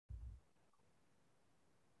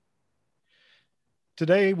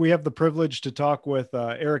Today, we have the privilege to talk with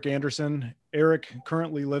Eric Anderson. Eric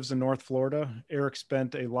currently lives in North Florida. Eric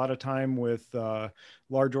spent a lot of time with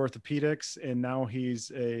large orthopedics, and now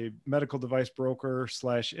he's a medical device broker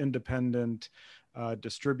slash independent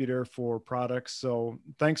distributor for products. So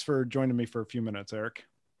thanks for joining me for a few minutes, Eric.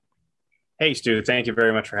 Hey, Stu, thank you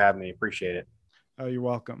very much for having me. Appreciate it. You're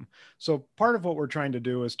welcome. So part of what we're trying to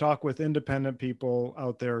do is talk with independent people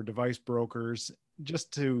out there, device brokers,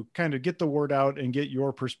 just to kind of get the word out and get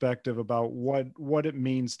your perspective about what it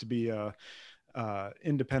means to be a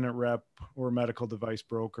independent rep or medical device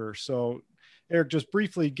broker. So Eric, just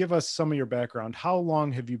briefly give us some of your background. How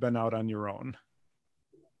long have you been out on your own?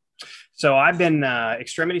 So I've been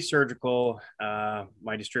Extremity Surgical. My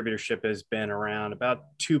distributorship has been around about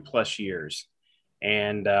 2+ years.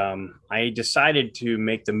 And I decided to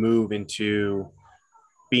make the move into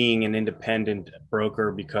being an independent broker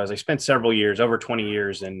because I spent several years, over 20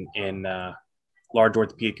 years in large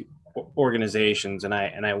orthopedic organizations. And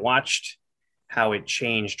I watched how it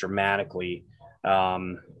changed dramatically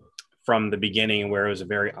from the beginning, where it was a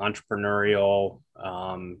very entrepreneurial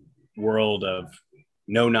world of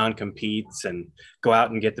no non-competes and go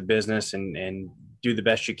out and get the business and do the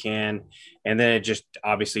best you can. And then it just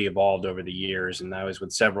obviously evolved over the years. And I was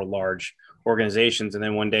with several large organizations. And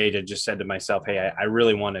then one day I just said to myself, hey, I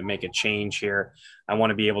really want to make a change here. I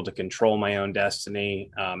want to be able to control my own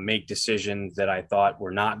destiny, make decisions that I thought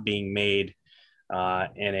were not being made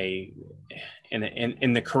in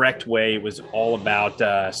the correct way. It was all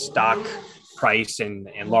about stock price and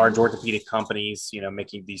large orthopedic companies,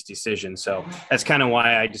 making these decisions. So that's kind of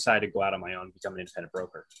why I decided to go out on my own, become an independent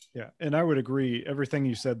broker. Yeah. And I would agree. Everything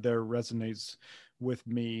you said there resonates with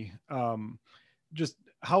me. Just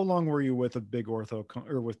how long were you with a big ortho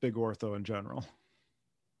or with big ortho in general?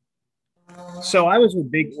 So I was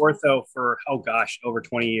with big ortho for, over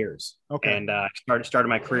 20 years. Okay. And started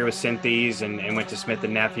my career with Synthes and went to Smith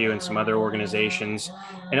and Nephew and some other organizations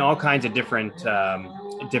and all kinds of different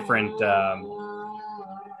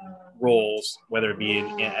roles, whether it be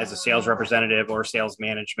as a sales representative or sales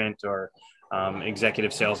management or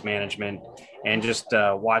executive sales management, and just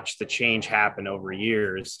watch the change happen over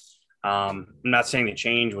years. I'm not saying the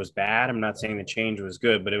change was bad. I'm not saying the change was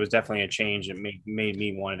good, but it was definitely a change that made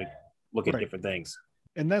me want to look at different things.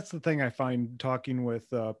 And that's the thing I find talking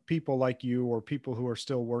with people like you or people who are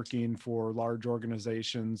still working for large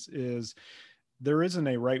organizations is there isn't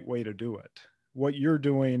a right way to do it. What you're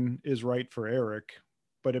doing is right for Eric,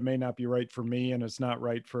 but it may not be right for me, and it's not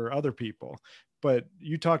right for other people. But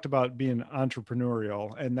you talked about being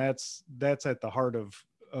entrepreneurial, and that's at the heart of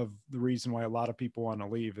the reason why a lot of people want to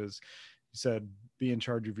leave is you said, be in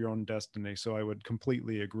charge of your own destiny. So I would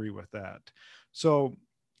completely agree with that. So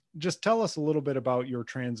just tell us a little bit about your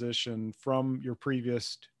transition from your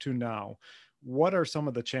previous to now. What are some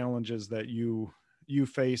of the challenges that you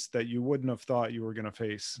faced that you wouldn't have thought you were going to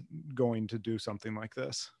face going to do something like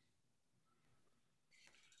this?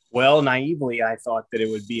 Well, naively, I thought that it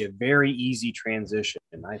would be a very easy transition.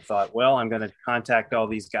 I thought, well, I'm going to contact all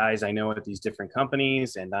these guys I know at these different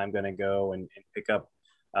companies, and I'm going to go and pick up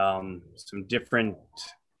some different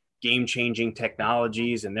game-changing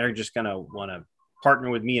technologies, and they're just going to want to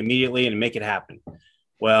partner with me immediately and make it happen.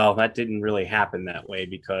 Well, that didn't really happen that way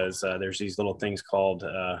because there's these little things called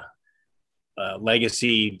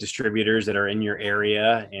legacy distributors that are in your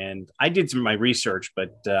area. And I did some of my research,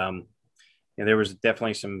 but there was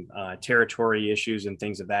definitely some territory issues and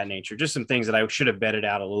things of that nature, just some things that I should have vetted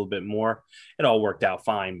out a little bit more. It all worked out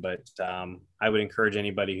fine, but I would encourage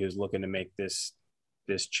anybody who's looking to make this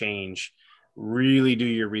change, really do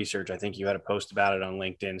your research. I think you had a post about it on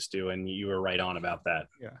LinkedIn, Stu, and you were right on about that.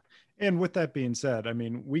 Yeah. And with that being said, I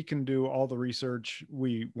mean, we can do all the research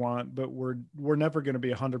we want, but we're never going to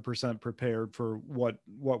be 100% prepared for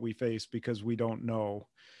what we face because we don't know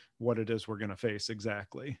what it is we're going to face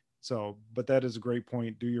exactly. So, but that is a great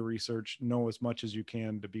point. Do your research, know as much as you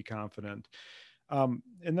can to be confident. And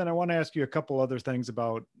then I want to ask you a couple other things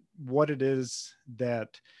about what it is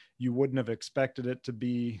that you wouldn't have expected it to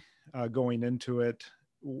be going into it.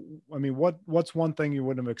 I mean, what's one thing you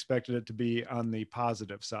wouldn't have expected it to be on the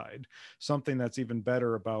positive side? Something that's even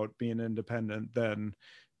better about being independent than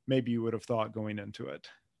maybe you would have thought going into it.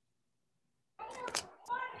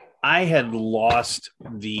 I had lost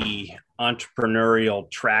the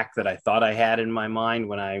entrepreneurial track that I thought I had in my mind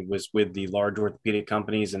when I was with the large orthopedic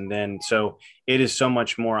companies. And then, so it is so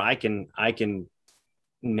much more. I can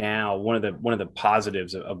now, one of the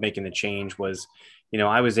positives of making the change was,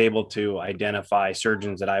 I was able to identify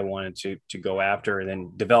surgeons that I wanted to go after and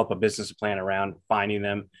then develop a business plan around finding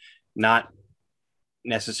them, not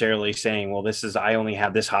necessarily saying, well, I only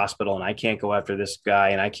have this hospital and I can't go after this guy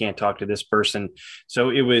and I can't talk to this person. So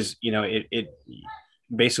it was, it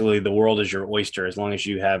basically the world is your oyster as long as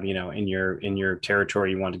you have, in your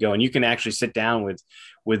territory you want to go. And you can actually sit down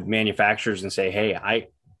with manufacturers and say, hey,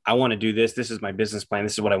 I want to do this. This is my business plan.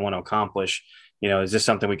 This is what I want to accomplish. Is this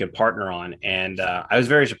something we could partner on? And I was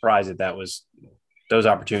very surprised those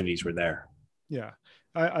opportunities were there. Yeah.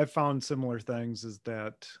 I found similar things, is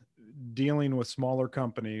that dealing with smaller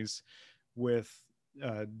companies with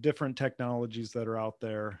different technologies that are out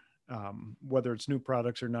there, whether it's new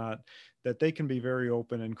products or not, that they can be very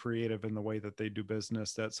open and creative in the way that they do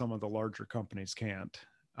business that some of the larger companies can't.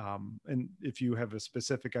 And if you have a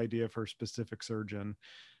specific idea for a specific surgeon,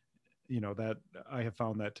 that I have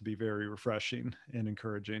found that to be very refreshing and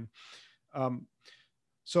encouraging. Um,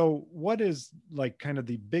 so what is like kind of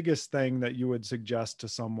the biggest thing that you would suggest to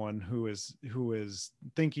someone who is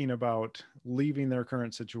thinking about leaving their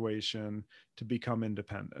current situation to become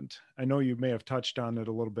independent? I know you may have touched on it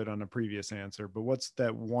a little bit on a previous answer, but what's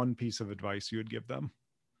that one piece of advice you would give them?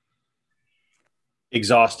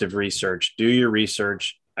 Exhaustive research. Do your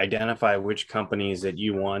research, identify which companies that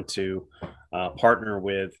you want to partner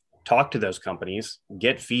with, talk to those companies,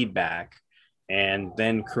 get feedback, and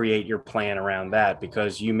then create your plan around that.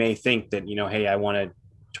 Because you may think that, hey, I want to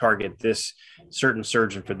target this certain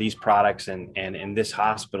surgeon for these products and in this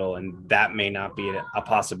hospital, and that may not be a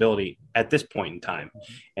possibility at this point in time.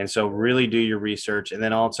 And so really do your research, and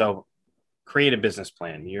then also create a business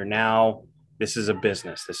plan. This is a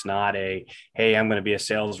business. It's not hey, I'm going to be a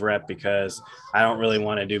sales rep because I don't really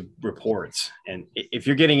want to do reports. And if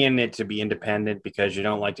you're getting in it to be independent because you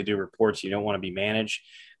don't like to do reports, you don't want to be managed,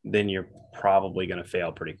 then you're probably going to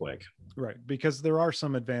fail pretty quick. Right. Because there are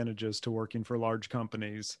some advantages to working for large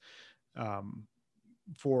companies, um,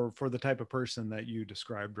 for the type of person that you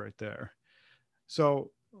described right there.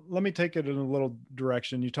 So let me take it in a little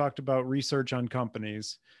direction. You talked about research on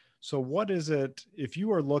companies. So what is it, if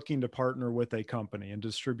you are looking to partner with a company and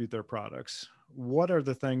distribute their products, what are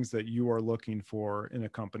the things that you are looking for in a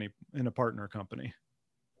company, in a partner company?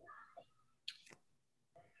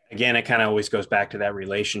 Again, it kind of always goes back to that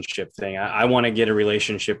relationship thing. I want to get a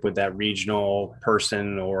relationship with that regional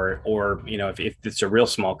person, or if it's a real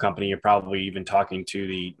small company, you're probably even talking to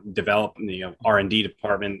the R&D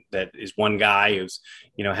department that is one guy who's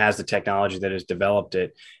has the technology that has developed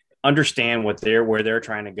it. Understand where they're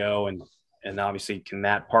trying to go, and obviously can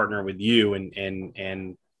that partner with you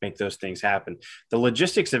and make those things happen. The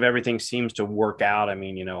logistics of everything seems to work out. I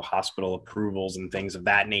mean, hospital approvals and things of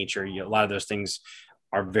that nature. A lot of those things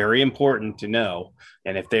are very important to know,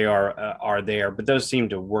 and if they are there, but those seem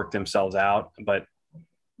to work themselves out. But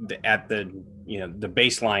the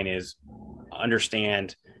baseline is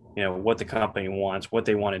understand what the company wants, what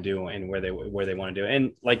they want to do, and where they want to do.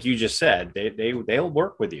 And like you just said, they'll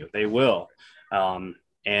work with you. They will,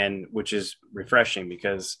 and which is refreshing,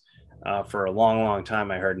 because for a long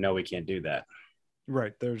time I heard, no, we can't do that.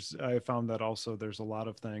 Right. I found that also there's a lot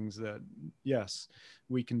of things that, yes,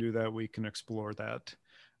 we can do that. We can explore that.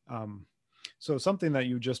 Um, so something that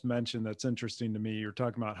you just mentioned that's interesting to me, you're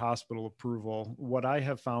talking about hospital approval. What I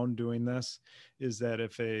have found doing this is that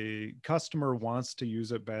if a customer wants to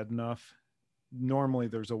use it bad enough, normally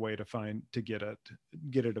there's a way to get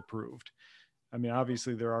it approved. I mean,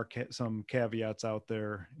 obviously there are some caveats out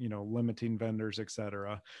there, limiting vendors, et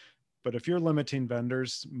cetera. But if you're limiting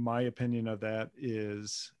vendors, my opinion of that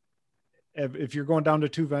is, if you're going down to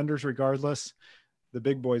two vendors, regardless, the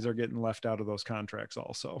big boys are getting left out of those contracts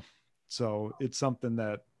also. So it's something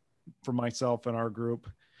that, for myself and our group,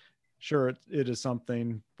 sure, it is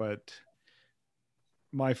something, but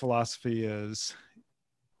my philosophy is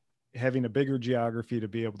having a bigger geography to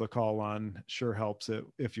be able to call on sure helps it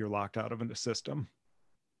if you're locked out of a system.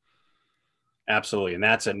 Absolutely. And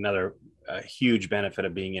that's another huge benefit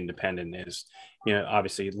of being independent is,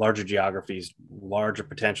 obviously larger geographies, larger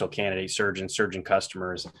potential candidate surgeon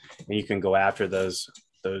customers, and you can go after those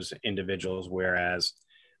individuals. Whereas,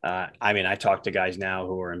 I talk to guys now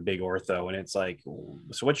who are in big ortho, and it's like,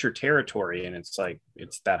 so what's your territory? And it's like,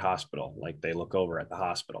 it's that hospital. Like, they look over at the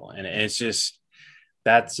hospital, and it's just,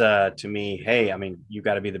 that's to me, hey, I mean, you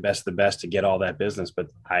got to be the best of the best to get all that business. But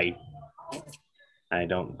I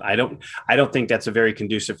don't think that's a very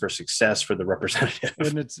conducive for success for the representative.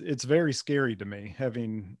 And it's very scary to me,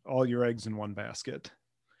 having all your eggs in one basket.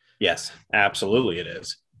 Yes, absolutely it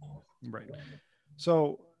is. Right.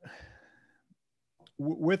 So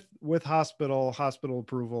with hospital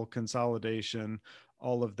approval, consolidation,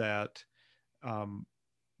 all of that,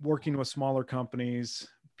 working with smaller companies,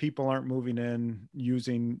 people aren't moving in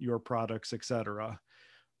using your products, et cetera.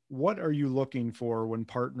 what are you looking for when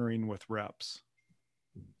partnering with reps?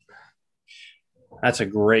 That's a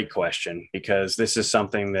great question, because this is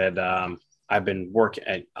something that I've been working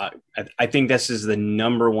at. I think this is the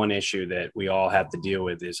number one issue that we all have to deal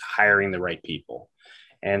with, is hiring the right people.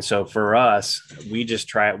 And so for us, we just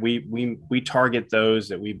try, we target those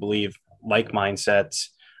that we believe like mindsets,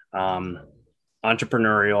 um,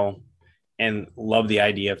 entrepreneurial, and love the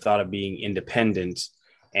idea of thought of being independent.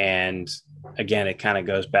 And again, it kind of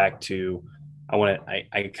goes back to,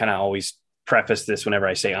 I kind of always preface this whenever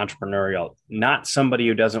I say entrepreneurial, not somebody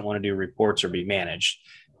who doesn't want to do reports or be managed,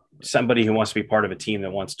 somebody who wants to be part of a team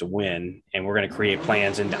that wants to win. And we're going to create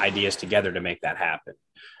plans and ideas together to make that happen.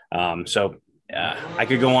 I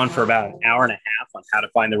could go on for about an hour and a half on how to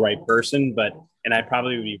find the right person, and I'd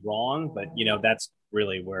probably be wrong, but that's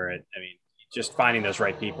really where just finding those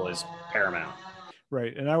right people is paramount.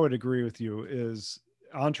 Right. And I would agree with you, is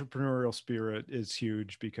entrepreneurial spirit is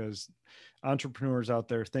huge, because entrepreneurs out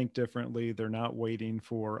there think differently. They're not waiting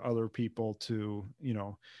for other people to,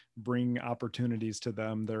 bring opportunities to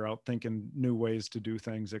them. They're out thinking new ways to do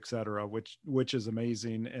things, et cetera, which is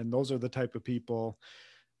amazing. And those are the type of people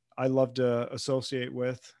I love to associate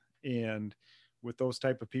with. And with those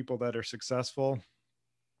type of people that are successful,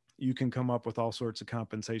 you can come up with all sorts of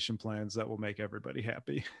compensation plans that will make everybody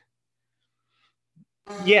happy.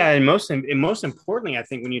 Yeah, and most importantly, I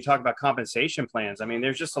think when you talk about compensation plans,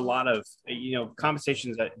 there's just a lot of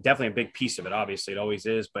compensation is definitely a big piece of it. Obviously, it always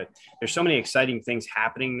is, but there's so many exciting things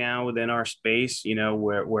happening now within our space.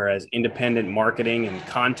 Whereas independent marketing and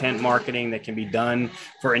content marketing that can be done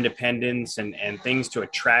for independents and things to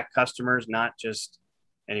attract customers, not just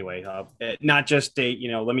not just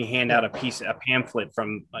let me hand out a pamphlet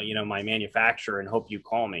from my manufacturer and hope you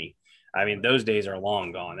call me. Those days are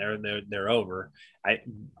long gone. They're over.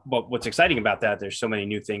 But what's exciting about that, there's so many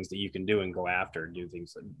new things that you can do and go after, do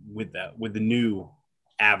things with the new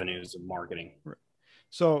avenues of marketing. Right.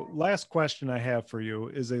 So last question I have for you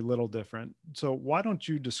is a little different. So why don't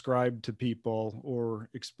you describe to people, or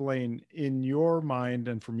explain in your mind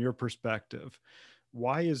and from your perspective,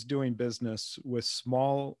 why is doing business with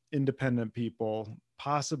small independent people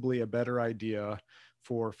possibly a better idea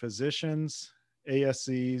for physicians,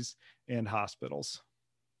 ASCs, and hospitals?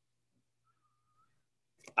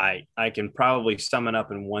 I can probably sum it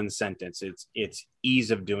up in one sentence. It's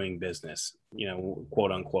ease of doing business,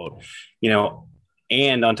 quote unquote,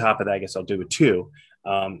 and on top of that, I guess I'll do it too.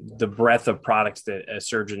 The breadth of products that a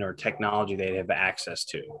surgeon or technology they have access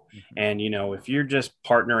to. Mm-hmm. And, if you're just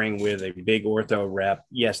partnering with a big ortho rep,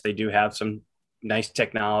 yes, they do have some nice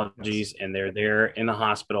technologies, and they're there in the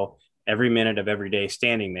hospital every minute of every day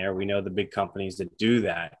standing there. We know the big companies that do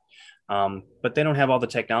that. But they don't have all the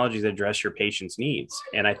technologies that address your patient's needs.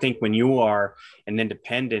 And I think when you are an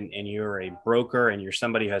independent and you're a broker and you're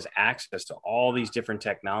somebody who has access to all these different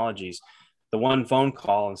technologies, the one phone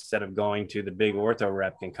call, instead of going to the big ortho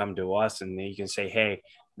rep, can come to us, and you can say, hey,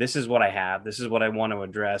 this is what I have. This is what I want to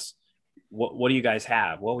address. What do you guys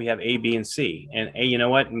have? Well, we have A, B, and C. And hey, you know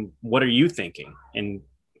what? And what are you thinking? And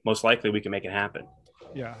most likely we can make it happen.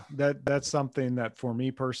 Yeah, that's something that for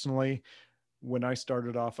me personally, when I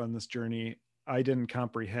started off on this journey, I didn't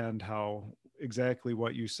comprehend how exactly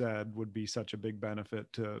what you said would be such a big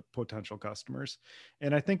benefit to potential customers.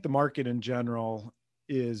 And I think the market in general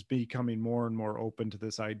is becoming more and more open to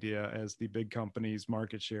this idea as the big companies'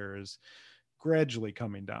 market share is gradually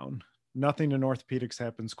coming down. Nothing in orthopedics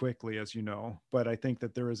happens quickly, as you know, but I think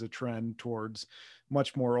that there is a trend towards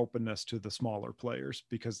much more openness to the smaller players,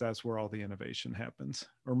 because that's where all the innovation happens,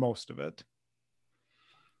 or most of it.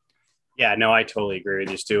 Yeah, no, I totally agree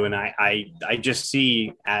with you, Stu. And I just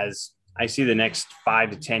see the next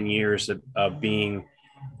 5 to 10 years of being,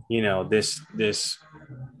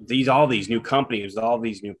 all these new companies, all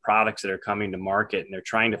these new products that are coming to market, and they're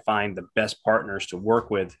trying to find the best partners to work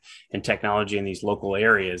with in technology in these local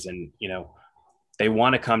areas. And, they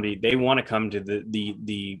want to come to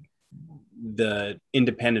the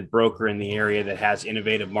independent broker in the area that has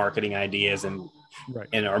innovative marketing ideas and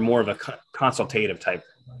are more of a consultative type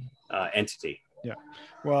entity. Yeah.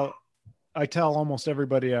 Well, I tell almost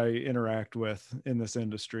everybody I interact with in this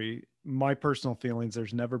industry, my personal feelings,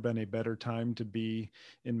 there's never been a better time to be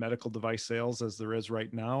in medical device sales as there is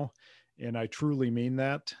right now. And I truly mean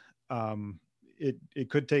that. It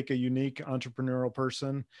could take a unique entrepreneurial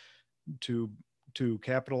person to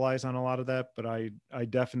capitalize on a lot of that, but I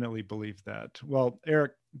definitely believe that. Well,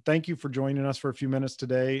 Eric, thank you for joining us for a few minutes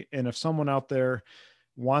today. And if someone out there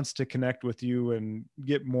wants to connect with you and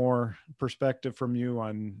get more perspective from you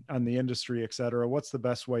on the industry, et cetera, what's the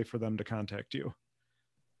best way for them to contact you?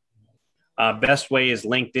 Best way is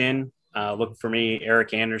LinkedIn. look for me,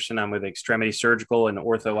 Eric Anderson. I'm with Extremity Surgical and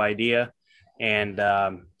Ortho Idea. And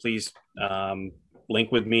please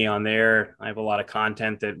link with me on there. I have a lot of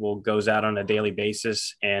content that goes out on a daily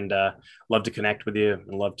basis, and love to connect with you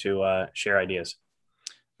and love to share ideas.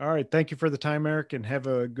 All right. Thank you for the time, Eric, and have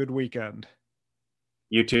a good weekend.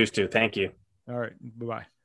 You too, Stu. Thank you. All right. Bye-bye.